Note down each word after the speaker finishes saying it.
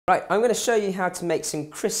Right, I'm going to show you how to make some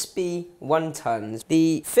crispy wontons.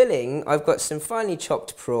 The filling, I've got some finely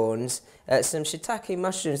chopped prawns, some shiitake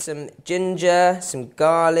mushrooms, some ginger, some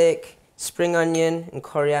garlic, spring onion and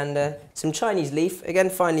coriander, some Chinese leaf, again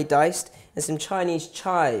finely diced, and some Chinese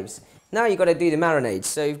chives. Now you've got to do the marinade.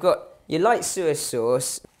 So you've got your light soy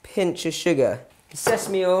sauce, pinch of sugar,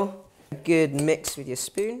 sesame oil, a good mix with your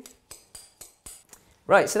spoon.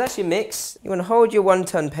 Right, so that's your mix. You want to hold your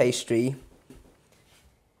wonton pastry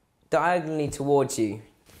diagonally towards you.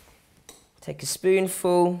 Take a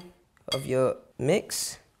spoonful of your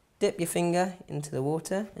mix, dip your finger into the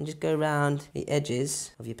water and just go around the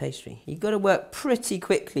edges of your pastry. You've got to work pretty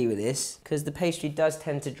quickly with this because the pastry does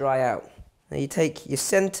tend to dry out. Now you take your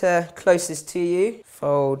center closest to you,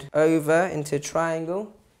 fold over into a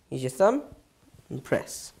triangle, use your thumb and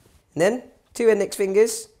press. And then 2 index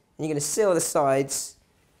fingers and you're going to seal the sides.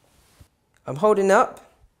 I'm holding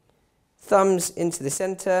up, thumbs into the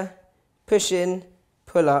center, push in,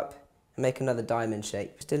 pull up and make another diamond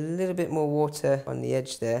shape. Just a little bit more water on the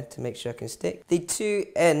edge there to make sure I can stick. The 2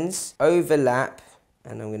 ends overlap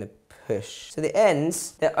and I'm going to push. So the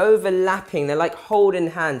ends, they're overlapping, they're like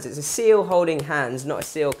holding hands. It's a seal holding hands, not a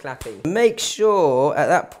seal clapping. Make sure at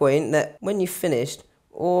that point that when you've finished,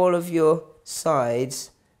 all of your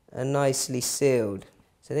sides are nicely sealed.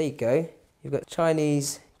 So there you go. You've got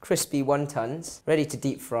Chinese crispy wontons ready to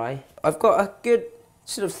deep fry. I've got a good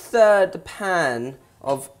sort of third pan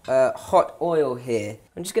of hot oil here.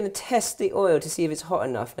 I'm just going to test the oil to see if it's hot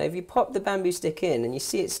enough. Now if you pop the bamboo stick in and you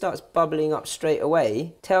see it starts bubbling up straight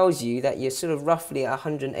away, tells you that you're sort of roughly at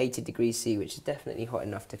 180 degrees C, which is definitely hot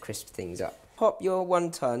enough to crisp things up. Pop your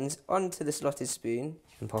wontons onto the slotted spoon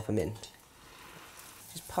and pop them in.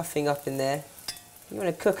 Just puffing up in there. You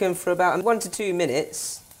want to cook them for about 1 to 2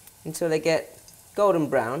 minutes until they get golden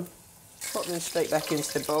brown. Pop them straight back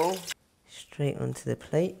into the bowl. Straight onto the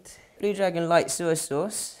plate. Blue Dragon light soy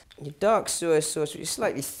sauce. Your dark soy sauce, which is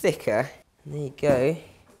slightly thicker. And there you go.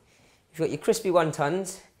 You've got your crispy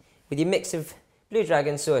wontons with your mix of Blue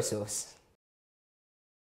Dragon soy sauce.